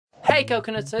Hey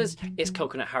Coconutters, it's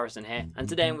Coconut Harrison here, and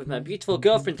today I'm with my beautiful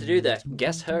girlfriend to do the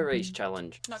Guess Her Age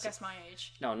challenge. Not guess my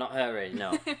age. No, not her age,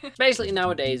 no. Basically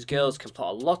nowadays girls can put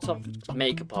a lot of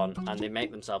makeup on and they make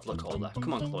themselves look older.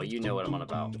 Come on Chloe, you know what I'm on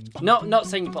about. Not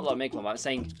saying you put a lot of makeup on, I'm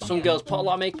saying some girls put a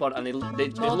lot of makeup on and they look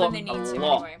a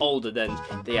lot older than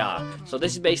they are. So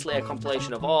this is basically a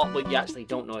compilation of all, but you actually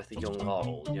don't know if they're young or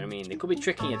old, you know what I mean? They could be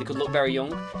tricking you, they could look very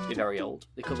young, be very old.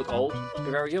 They could look old, be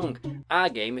very young. Our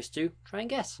game is to try and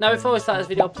guess. Now before we start this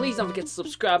video, please don't forget to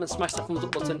subscribe and smash that thumbs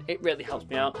up button, it really helps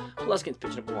me out. But let's get into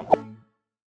picture number one.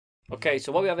 Okay,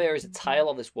 so what we have here is a tile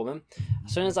of this woman.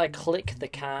 As soon as I click the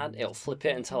card, it'll flip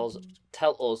it and tell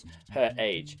us her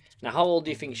age. Now, how old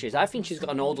do you think she is? I think she's got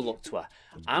an older look to her.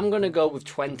 I'm going to go with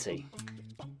 20.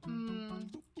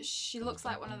 She looks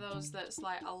like one of those that's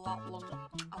like a lot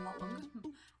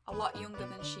younger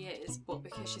than she is, but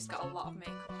because she's got a lot of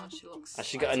makeup on, she looks. And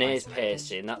she got an ears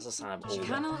piercing. That's a sign of older. She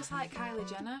kind of looks like Kylie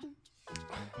Jenner.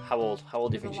 How old? How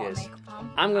old do you think she is?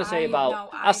 I'm going to say about.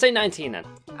 I'll say 19 then.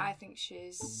 I think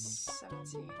she's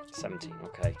 17. 17.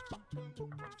 Okay.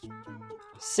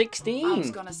 16. I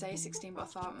was gonna say 16, but I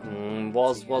thought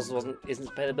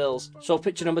isn't pay the bills. So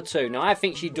picture number two. Now I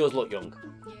think she does look young.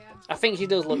 Yeah. I think she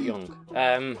does look young.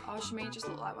 Oh, she may just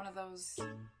look like one of those,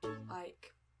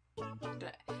 like.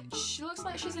 She looks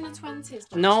like she's in her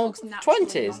 20s. No,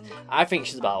 20s. I think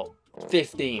she's about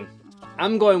 15.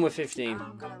 I'm going with 15.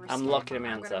 I'm locking in my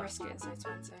answer. I'm gonna risk it and say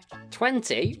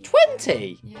 20. 20?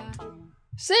 20? Yeah.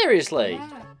 Seriously?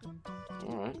 Yeah.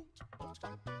 Alright.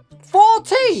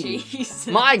 14! Jesus.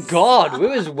 My God, we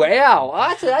was way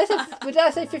out. Did I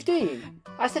say 15?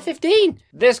 I said 15.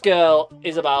 This girl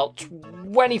is about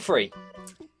 23.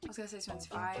 I was gonna say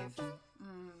 25.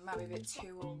 Might be a bit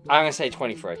too old. I'm gonna say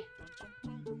 23.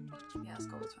 Yeah, let's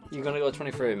go with 23. You're gonna go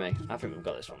 23 with me? I think we've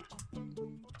got this one.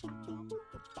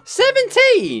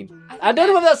 17! I don't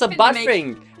know if that's a bad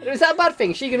thing. Is that a bad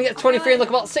thing? She's gonna get 23 and look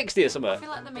about 60 or something? I feel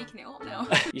like they're making it up now.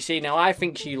 You see, now I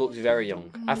think she looks very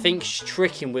young. I think she's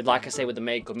tricking with, like I say, with the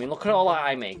makeup. I mean, look at all that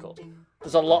eye makeup.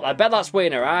 There's a lot. I bet that's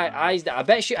weighing her eyes. I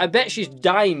bet she's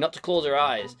dying not to close her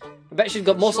eyes. I bet she's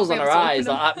got muscles on her eyes,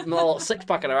 like a little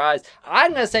six-pack on her eyes.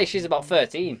 I'm gonna say she's about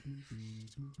 13.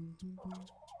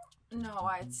 No,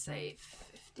 I'd say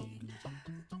 15.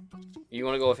 You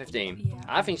want to go with 15? Yeah.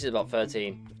 I think she's about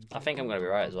 13. I think I'm going to be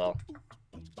right as well.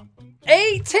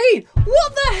 18!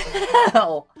 What the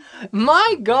hell?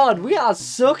 My God, we are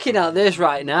sucking at this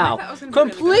right now.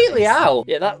 Completely out.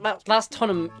 Yeah, that's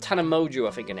Tana Mojo,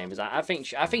 I think her name is. I think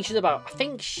she's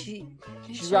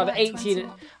she's rather 18.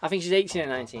 I think she's 18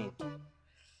 and 19.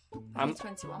 I'm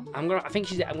 21. I'm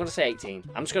gonna say 18.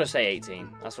 I'm just gonna say 18.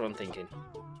 That's what I'm thinking.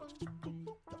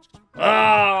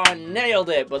 Oh, nailed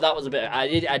it! But that was a bit.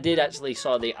 I did actually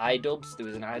saw the iDubbbz. There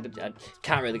was an iDubbbz. I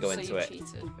can't really go into it.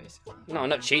 Cheated, basically. No,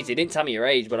 not cheated. It didn't tell me your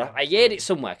age, but I heard it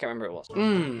somewhere. I can't remember what it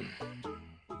was.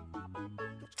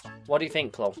 What do you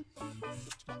think, Chloe?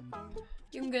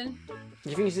 Young'un.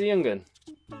 You think she's a young'un?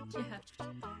 Yeah.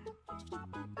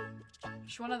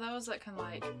 She's one of those that can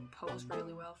like pose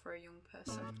really well for a young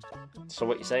person. So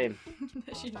what you saying?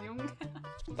 That she's young.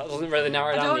 That doesn't really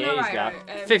narrow down the age gap.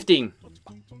 Right. 15.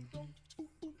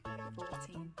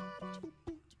 14.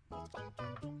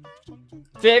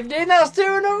 15, that's 2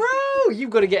 in a row! You've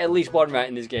got to get at least one right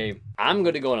in this game. I'm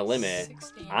going to go on a limit.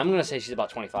 16. I'm going to say she's about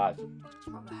 25.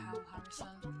 What the hell, Harrison?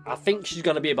 I think she's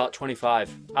going to be about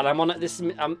 25. And I'm on it. This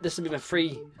will be my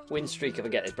free win streak if I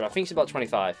get this, but I think she's about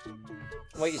 25.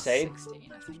 What are you saying?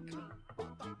 16, I think.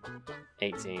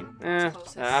 18. I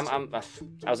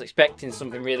was expecting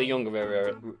something really young or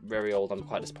very, very old. I'm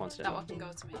quite disappointed. That one can go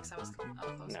to me because I was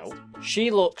closest. No.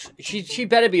 She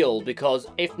better be old because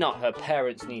if not, her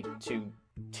parents need to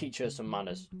teach her some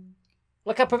manners.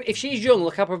 Look how if she's young,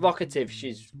 look how provocative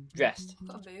she's dressed.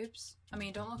 Look at her boobs. I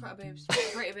mean, don't look at her boobs.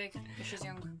 They're pretty big if she's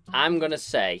young. I'm gonna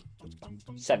say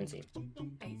 17.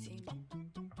 18.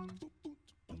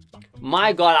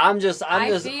 My God, I'm just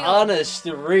on a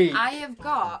streak. I have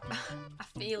got a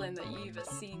feeling that you've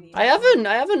seen these. I haven't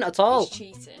at all. He's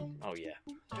cheating. Oh yeah.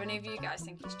 Do any of you guys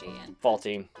think he's cheating?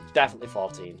 14. Definitely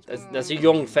 14. There's a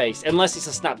young face. Unless it's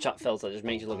a Snapchat filter, it just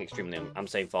makes you look extremely young. I'm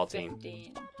saying 14.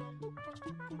 15.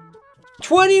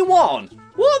 21!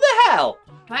 What the hell?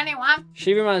 21.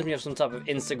 She reminds me of some type of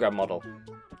Instagram model.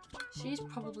 She's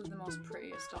probably the most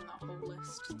prettiest on that whole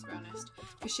list, to be honest.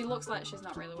 Because she looks like she's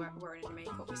not really wearing any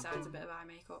makeup besides a bit of eye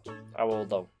makeup. How old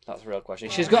though? That's a real question.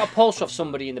 She's got a pulse off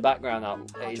somebody in the background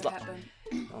that he's like.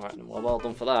 Alright, well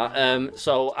done for that.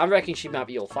 So I reckon she might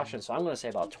be old fashioned, so I'm gonna say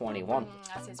about 21.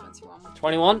 I'd say 21.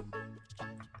 21?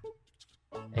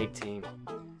 18.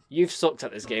 You've sucked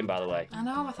at this game, by the way. I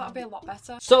know, I thought it'd be a lot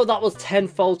better. So that was 10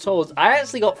 photos. I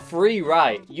actually got 3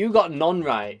 right. You got none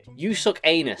right. You suck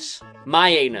anus. My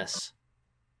anus.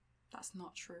 That's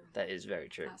not true. That is very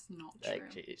true. That's not true.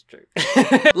 Actually, it's true.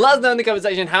 Let us know in the comment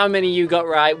section how many you got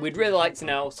right. We'd really like to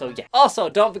know. So yeah. Also,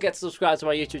 don't forget to subscribe to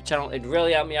my YouTube channel. It'd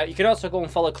really help me out. You can also go and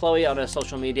follow Chloe on her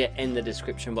social media in the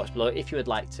description box below if you would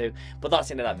like to. But that's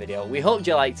the end of that video. We hope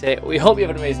you liked it. We hope you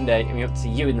have an amazing day. And we hope to see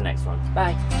you in the next one.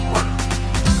 Bye.